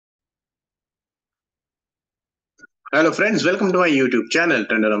Hello friends, welcome to my YouTube channel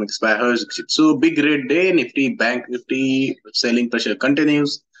TRENDONOMICS by 𝗙𝗵𝗁। So big red day, Nifty Bank Nifty selling pressure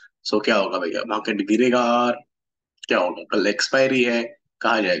continues। So क्या होगा भैया, market गिरेगा और क्या होगा, कल एक्सपायरी है,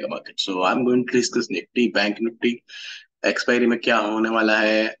 कहाँ जाएगा market. So I am going to discuss Nifty bank Nifty, expiry में क्या होने वाला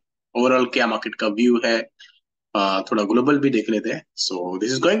है, ओवरऑल क्या मार्केट का व्यू है, थोड़ा ग्लोबल भी देख लेते हैं। So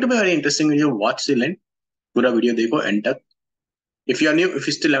this is going to be very interesting video, watch till and, पूरा वीडियो देखो एंड तक। If you are new, if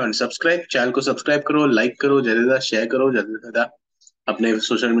you still haven't subscribe, channel को सब्सक्राइब करो, लाइक करो, ज्यादा से ज्यादा शेयर करो, ज्यादा से ज्यादा अपने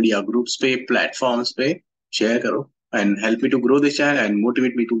सोशल मीडिया ग्रुप्स पे, प्लेटफॉर्म्स पे शेयर करो and help me to grow this channel and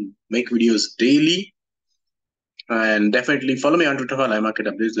motivate me to make videos daily. And definitely follow me on Twitter for live market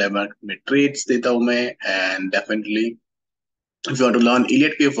updates, live market में trades देता हूं मैं। And definitely if you want to learn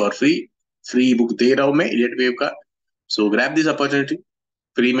Elliot wave for free, free book दे रहा हूं मैं Elliot wave का। सो grab this opportunity,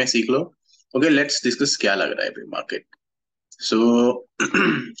 free में सीख लो। ओके, लेट्स डिस्कस क्या लग रहा है मार्केट। सो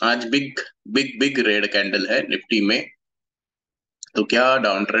आज big big big red candle है निफ्टी में। तो क्या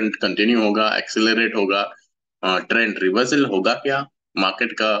डाउन ट्रेंड कंटिन्यू होगा, एक्सेलरेट होगा, ट्रेंड रिवर्सल होगा क्या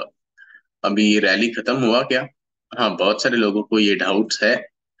मार्केट का, अभी रैली खत्म हुआ क्या? हाँ, बहुत सारे लोगों को ये डाउट्स है।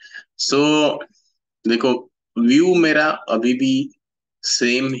 सो देखो, व्यू मेरा अभी भी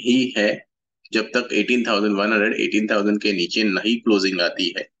सेम ही है। जब तक 18,100 18,000 के नीचे नहीं क्लोजिंग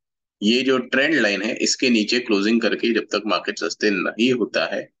आती है, ये जो ट्रेंड लाइन है इसके नीचे क्लोजिंग करके जब तक मार्केट सस्टेन नहीं होता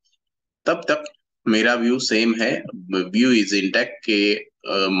है, तब तक मेरा व्यू सेम है। व्यू इज इंटैक्ट के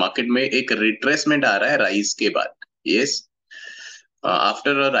मार्केट में एक रिट्रेसमेंट आ रहा है राइज के बाद। Yes,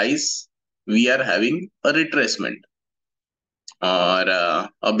 after a rise we are having a retracement. और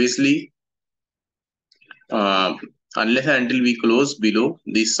obviously unless and until we close below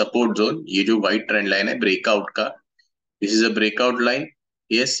this support zone, ये जो व्हाइट ट्रेंड लाइन है ब्रेकआउट का, this is a breakout line.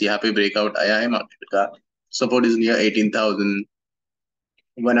 Yes, यहाँ पे ब्रेकआउट आया है मार्केट का, सपोर्ट इज नियर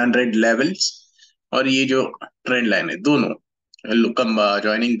 18,100 लेवल्स। और ये जो ट्रेंड लाइन है दोनों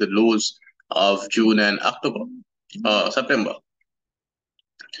joining the lows of June and October सितंबर।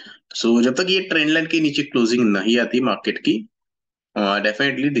 सो जब तक ये ट्रेंड लाइन के नीचे क्लोजिंग नहीं आती मार्केट की,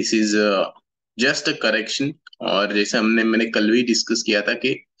 definitely this is just a correction. और जैसे मैंने कल भी डिस्कस किया था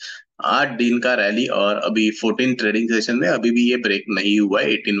कि 8 दिन का रैली और अभी 14 ट्रेडिंग सेशन में अभी भी ये ब्रेक नहीं हुआ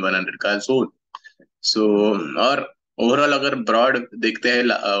है 18,100 का जोन। सो और ओवरऑल अगर ब्रॉड देखते हैं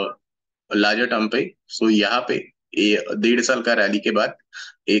लार्जर टर्म पे, सो यहाँ पे 1.5 साल का रैली के बाद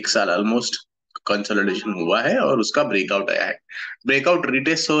 1 साल ऑलमोस्ट कंसोलिडेशन हुआ है और उसका ब्रेकआउट आया है। ब्रेकआउट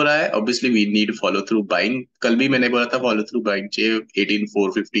रिटेस्ट हो रहा है, obviously we need follow through buying. कल भी मैंने बोला था फॉलो थ्रू बाइंग चाहिए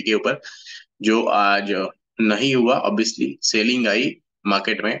 18,450 के ऊपर, जो आज नहीं हुआ। ऑब्वियसली सेलिंग आई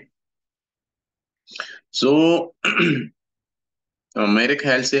मार्केट में। सो मेरे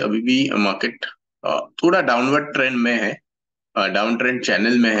ख्याल से अभी भी मार्केट थोड़ा डाउनवर्ड ट्रेंड में है, डाउन ट्रेंड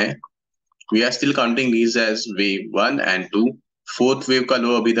चैनल में है। We are still counting these as wave 1 and 2। Fourth wave का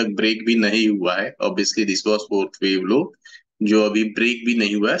लो अभी तक ब्रेक भी नहीं हुआ है। Obviously this was fourth wave लो जो अभी ब्रेक भी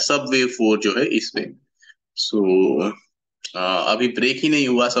नहीं हुआ है। सब वेव 4 जो है इसमें, सो अभी ब्रेक ही नहीं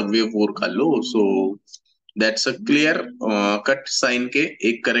हुआ सब वेव 4 का लो। So that's a clear cut sign के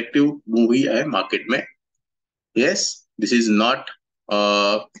एक करेक्टिव मूव ही है मार्केट में। Yes, this is not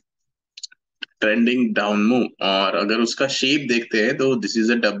trending down move. और अगर उसका शेप देखते हैं तो this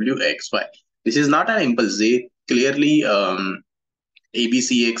is a WXY, this is not an impulse, ये clearly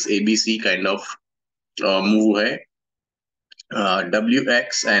ABCX ABC kind of move है।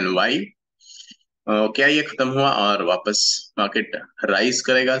 WX and Y, क्या ये खत्म हुआ और वापस मार्केट राइज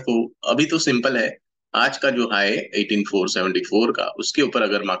करेगा? तो अभी तो सिंपल है, आज का जो हाई 18,474 का, उसके ऊपर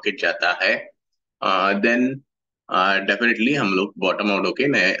अगर मार्केट जाता है देन डेफिनेटली हम लोग बॉटम आउट होके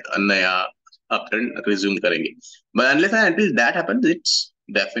नया अप ट्रेंड रिज्यूम करेंगे। But unless and until that happens, it's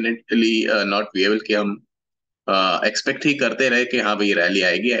definitely not विएबल कि हम एक्सपेक्ट ही करते रहे कि हाँ भाई रैली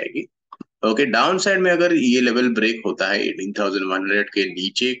आएगी आएगी। ओके, डाउन साइड में अगर ये लेवल ब्रेक होता है 18,100 के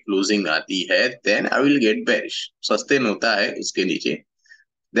नीचे क्लोजिंग आती है, then I will get bearish. Sustain होता है उसके नीचे,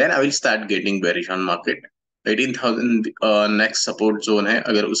 then I will start getting bearish on market. 18,000 next support zone है,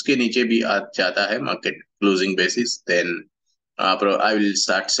 अगर उसके नीचे भी आ जाता है market closing basis, then I will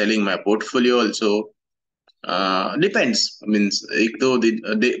start selling my portfolio also. Depends, means एक दो दिन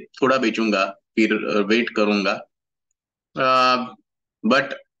थोड़ा बेचूंगा, फिर वेट करूंगा।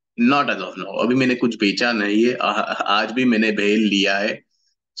 But not as of now, अभी मैंने कुछ बेचा नहीं है। आज भी मैंने भेल लिया है।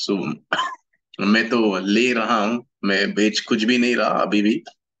 सो मैं तो ले रहा हूं, मैं बेच कुछ भी नहीं रहा अभी भी।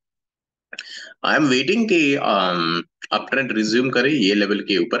 आई एम वेटिंग कि अप ट्रेंड रिज्यूम करे ये लेवल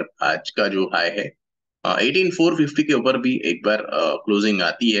के ऊपर। आज का जो हाई है 18,450 के ऊपर भी एक बार क्लोजिंग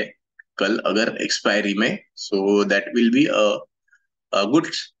आती है कल अगर एक्सपायरी में, so that will be a good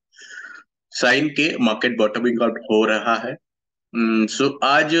sign के मार्केट बॉटमिंग आउट हो रहा है। सो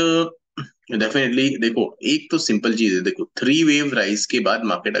आज डेफिनेटली देखो, एक तो सिंपल चीज है, देखो 3 वेव राइज के बाद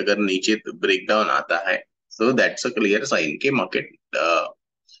मार्केट अगर नीचे ब्रेकडाउन आता है, so that's a clear sign के मार्केट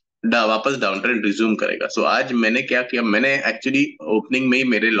वापस डाउन ट्रेंड रिज्यूम करेगा। सो आज मैंने क्या किया, मैंने एक्चुअली ओपनिंग में ही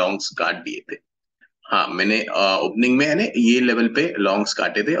मेरे लॉन्ग्स काट दिए थे। हाँ, मैंने ओपनिंग में है ना ये लेवल पे लॉन्ग्स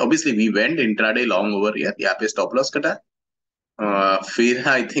काटे थे। Obviously we went intraday long over यार, यहाँ पे स्टॉप लॉस कटा। फिर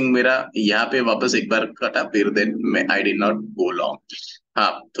आई थिंक मेरा यहाँ पे वापस एक बार कटा, फिर देन मैं I did not go long.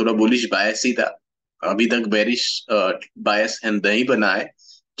 हाँ, थोड़ा बुलिश बायस ही था। अभी तक बेरिश बायस नहीं बना है।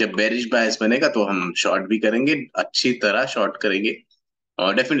 जब बेरिश बायस बनेगा तो हम शॉर्ट भी करेंगे, अच्छी तरह शॉर्ट करेंगे।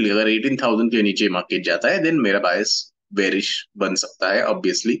 और डेफिनेटली अगर 18,000 के नीचे मार्केट जाता है देन मेरा बायस बेरिश बन सकता है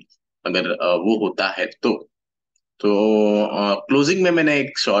ऑब्वियसली, अगर वो होता है तो क्लोजिंग में मैंने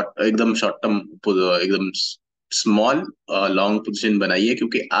एक शॉर्ट, एकदम शॉर्ट टर्म, एकदम स्मॉल लॉन्ग पोजीशन बनाई है,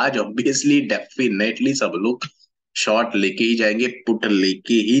 क्योंकि आज ऑब्वियसली डेफिनेटली सब लोग शॉर्ट लेके ही जाएंगे, पुट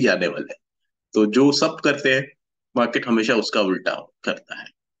लेके ही जाने वाले हैं। तो जो सब करते हैं मार्केट हमेशा उसका उल्टा करता है।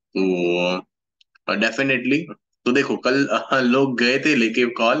 तो डेफिनेटली, तो देखो कल लोग गए थे लेके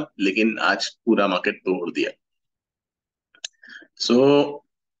कॉल, लेकिन आज पूरा मार्केट तोड़ दिया। सो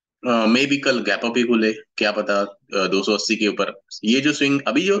मे भी कल गैप अप ही खुले, क्या पता 280 के ऊपर। ये जो स्विंग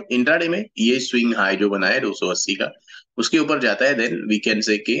अभी जो इंट्राडे में ये स्विंग हाई जो बना है 280 का, उसके ऊपर जाता है देन वी कैन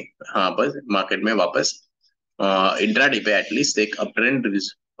से कि हाँ बस मार्केट में वापस इंट्राडे पे एटलीस्ट एक अप ट्रेंड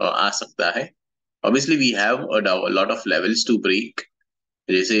आ सकता है। Obviously we have a lot of levels to break,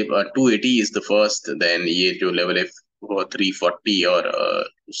 जैसे 280 इज द फर्स्ट, देन ये जो लेवल है 340, और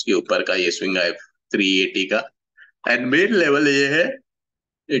उसके ऊपर का ये स्विंग है 380 का। एंड मेन लेवल ये है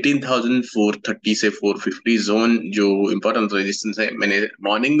 18,430 से 450 जोन, जो इंपॉर्टेंट रेजिस्टेंस है। मैंने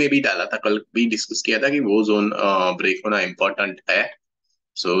मॉर्निंग में भी डाला था, कल भी डिस्कस किया था कि वो जोन ब्रेक होना इंपॉर्टेंट है।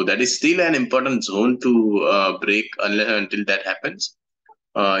 So that is still an important zone two break unless until that happens.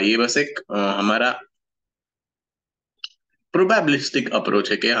 ये बस एक हमारा प्रोबेबिलिस्टिक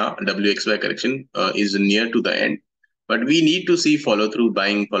अप्रोच है कि हाँ WXY correction is near to the end, but we need to C follow through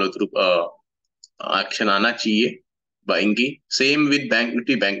buying, follow through action आना चाहिए buying की। सेम विद बैंक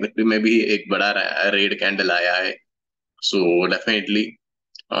निफ्टी में भी एक बड़ा रेड कैंडल आया है। सो डेफिनेटली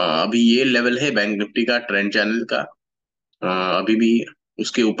अभी ये लेवल है बैंक निफ्टी का ट्रेंड चैनल का, अभी भी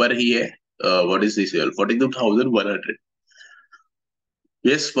उसके ऊपर ही है। What is this level, 42,100।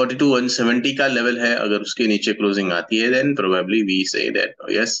 Yes, 42,170 का लेवल है। अगर उसके नीचे क्लोजिंग आती है then probably we say that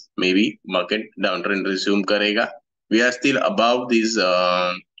yes may be market down trend resume करेगा। We are still above this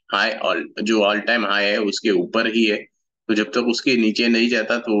high, all जो ऑल टाइम हाई है उसके ऊपर ही है। तो जब तक उसके नीचे नहीं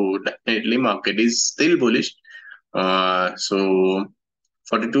जाता तो definitely market is still bullish. सो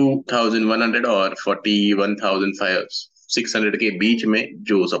 42,100 और 41,600 के बीच में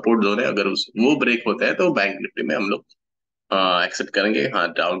जो सपोर्ट जोन है, अगर उस वो ब्रेक होता है तो बैंक निफ्टी में हम लोग एक्सेप्ट करेंगे,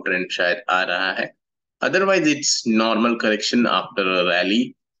 हाँ डाउन ट्रेंड शायद आ रहा है। Otherwise it's normal correction after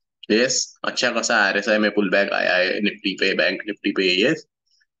rally. Yes, अच्छा खासा RSI में पुल बैक आया है निफ्टी पे, बैंक निफ्टी पे। Yes,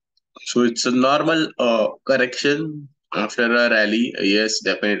 so it's normal correction after a rally. Yes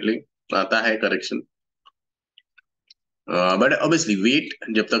definitely आता है करेक्शन, बट ऑब्वियसली वेट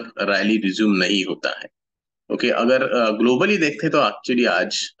जब तक रैली रिज्यूम नहीं होता है। ओके, अगर ग्लोबली देखते तो एक्चुअली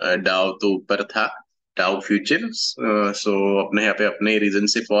आज डाउ तो ऊपर था, डाउ फ्यूचर्स। सो अपने यहाँ पे अपने रीजन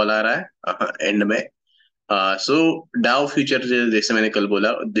से फॉल आ रहा है एंड में। सो डाउ फ्यूचर जैसे मैंने कल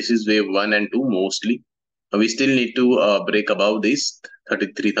बोला, this is wave 1 and 2 mostly. We still need to break about this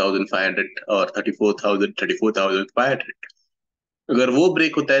 33,500 और 34,500। अगर वो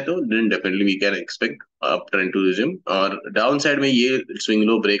ब्रेक होता है तो then definitely we can expect up trend to resume, और डाउन साइड में ये स्विंग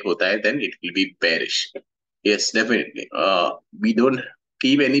लो ब्रेक होता है then it will be bearish. Yes, definitely. We don't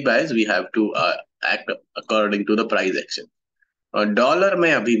keep any bias. We have to act according to the price action. Dollar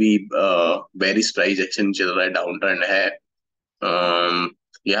में अभी भी bearish price action चल रहा है, डाउन ट्रेंड है।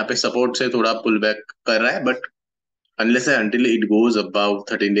 यहाँ पे सपोर्ट से थोड़ा पुल बैक कर रहा है, but unless until it goes about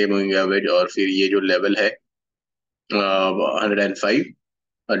 13 day moving average, और फिर ये जो लेवल है 105,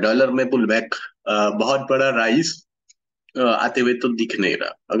 डॉलर में पुल बैक बहुत बड़ा राइज आते हुए तो दिख नहीं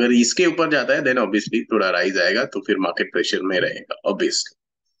रहा। अगर इसके ऊपर जाता है देन ऑब्वियसली थोड़ा राइज आएगा, तो फिर मार्केट प्रेशर में रहेगा ऑब्वियसली।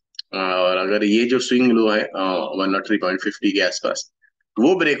 और अगर ये जो स्विंग लो है 103.50 के आसपास,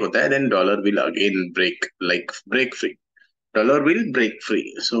 वो ब्रेक होता है then dollar will again break, like break free, dollar will break free.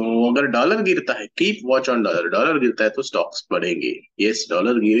 सो अगर डॉलर गिरता है, keep watch on dollar. Dollar गिरता है तो स्टॉक्स बढ़ेंगे। यस,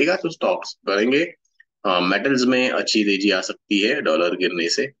 डॉलर गिरेगा तो स्टॉक्स बढ़ेंगे। मेटल्स में अच्छी तेजी आ सकती है डॉलर गिरने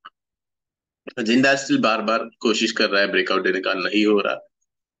से। जिंदा स्टिल बार बार कोशिश कर रहा है ब्रेकआउट देने का, नहीं हो रहा।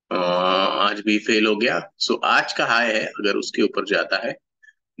 आज भी फेल हो गया। सो आज का हाई है, अगर उसके ऊपर जाता है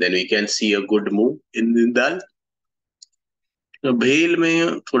then we can see a good move in Jindal. तो भेल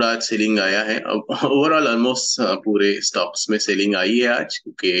में थोड़ा आज सेलिंग आया है, अब ओवरऑल ऑलमोस्ट पूरे स्टॉक्स में सेलिंग आई है आज,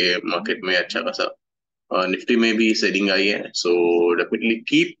 क्योंकि मार्केट में अच्छा खासा निफ्टी में भी सेलिंग आई है, सो डेफिनेटली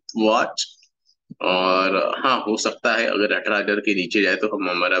कीप वॉच। और हाँ, हो सकता है अगर 18,000 के नीचे जाए तो हम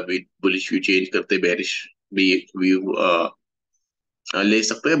हमारा बुलिश व्यू चेंज करते, बेरिश भी व्यू ले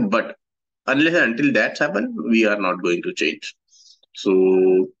सकते हैं, but unless and until that happen we are not going to change. So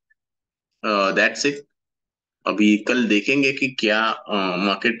that's it. अभी कल देखेंगे कि क्या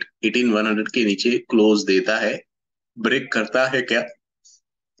मार्केट 18,100 के नीचे क्लोज देता है, ब्रेक करता है क्या,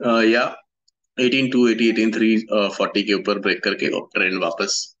 या 18,280 18,340 के ऊपर ब्रेक करके ट्रेंड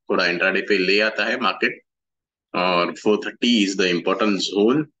वापस थोड़ा इंट्राडे पे ले आता है मार्केट। और 430 इज द इम्पोर्टेंट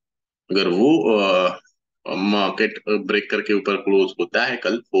जोन। अगर वो मार्केट ब्रेक करके ऊपर क्लोज होता है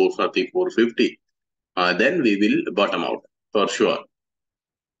कल 440 450, then we will bottom out for sure.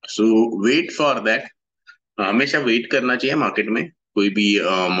 So wait for that. हमेशा वेट करना चाहिए मार्केट में कोई भी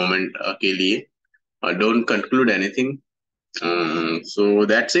मोमेंट के लिए, don't conclude anything. So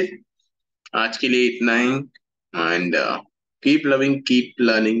that's it, आज के लिए इतना ही। And keep loving, keep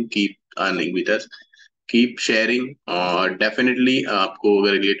learning, keep earning with us, keep sharing. और डेफिनेटली आपको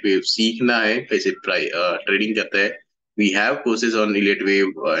अगर इलियट वेव सीखना है कैसे ट्रेडिंग करता है, we have courses on Elliot wave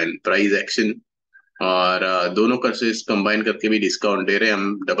and price action, और दोनों कोर्सेज कंबाइन करके भी डिस्काउंट दे रहे हैं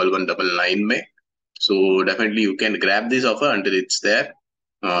हम 11,199 में। So definitely you can grab this offer until it's there.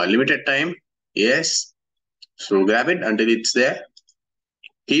 Limited time, yes. So grab it until it's there.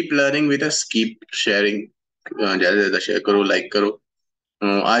 Keep learning with us. Keep sharing. ज़्यादा से ज़्यादा शेयर करो, लाइक करो।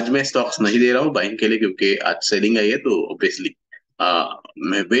 आज मैं स्टॉक्स नहीं दे रहा हूँ बाइंग के लिए, क्योंकि आज सेलिंग आई है, तो ऑब्वियसली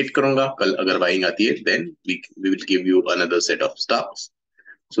मैं वेट करूंगा। कल अगर बाइंग आती है then we will give you another set of stocks.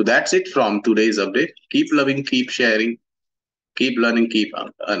 So that's it from today's update. Keep loving, keep sharing, keep learning, keep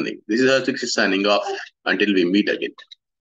earning. This is 𝗙𝗃𝗧𝗖𝗍 signing off until we meet again.